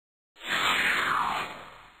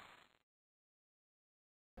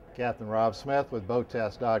Captain Rob Smith with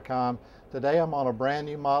BoatTEST.com. Today I'm on a brand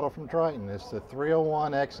new model from Triton. It's the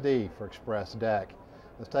 301 XD for Express Deck.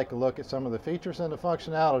 Let's take a look at some of the features and the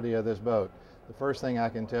functionality of this boat. The first thing I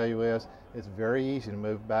can tell you is it's very easy to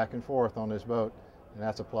move back and forth on this boat, and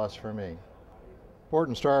that's a plus for me. Port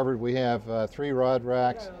and starboard we have 3 rod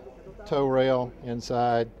racks, tow rail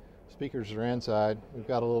inside, speakers are inside. We've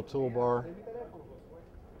got a little toolbar.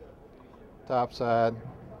 Top side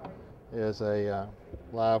is a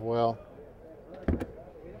live well,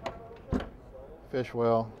 fish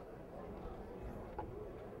well.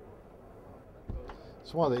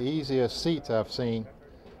 It's one of the easiest seats I've seen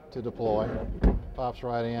to deploy. Pops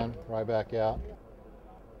right in, right back out.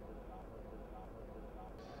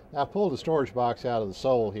 Now I pulled the storage box out of the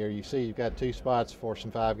sole here. You see you've got 2 spots for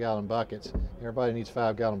some 5-gallon buckets. Everybody needs a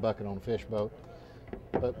 5-gallon bucket on a fish boat.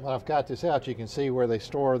 But when I've got this out, you can see where they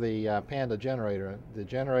store the Panda generator. The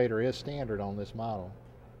generator is standard on this model.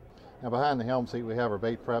 Now behind the helm seat we have our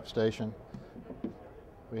bait prep station.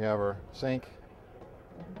 We have our sink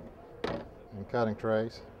and cutting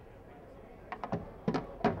trays.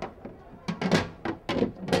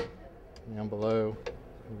 And below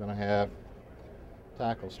we're going to have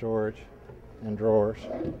tackle storage and drawers.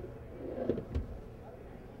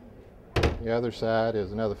 The other side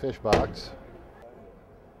is another fish box.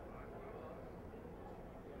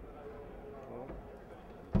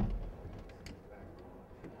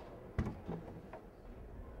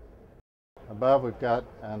 Above we've got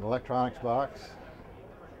an electronics box.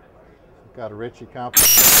 We've got a Ritchie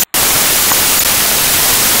compass.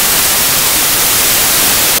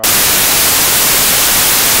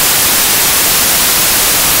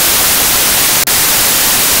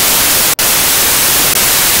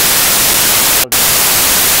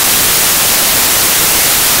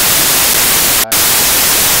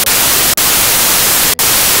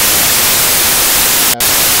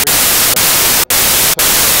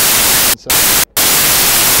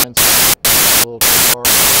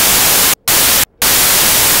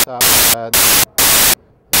 Top side,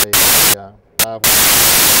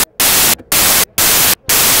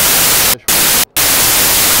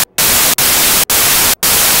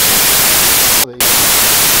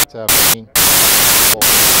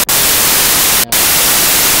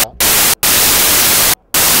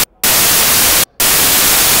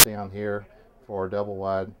 down here for a double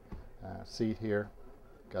wide seat here.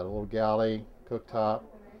 Got a little galley, cooktop,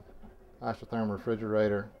 isothermal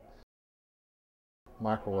refrigerator,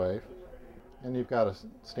 microwave, and you've got a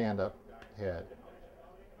stand-up head.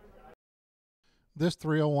 This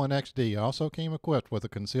 301 XD also came equipped with a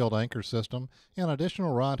concealed anchor system and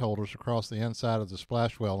additional rod holders across the inside of the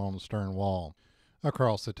splash well on the stern wall.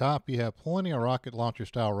 Across the top you have plenty of rocket launcher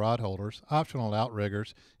style rod holders, optional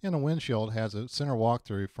outriggers, and the windshield has a center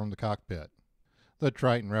walkthrough from the cockpit. The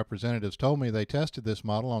Triton representatives told me they tested this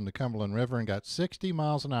model on the Cumberland River and got 60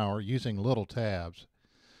 miles an hour using little tabs.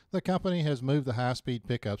 The company has moved the high-speed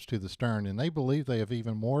pickups to the stern, and they believe they have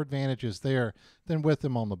even more advantages there than with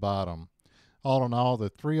them on the bottom. All in all, the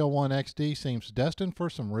 301 XD seems destined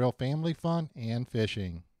for some real family fun and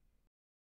fishing.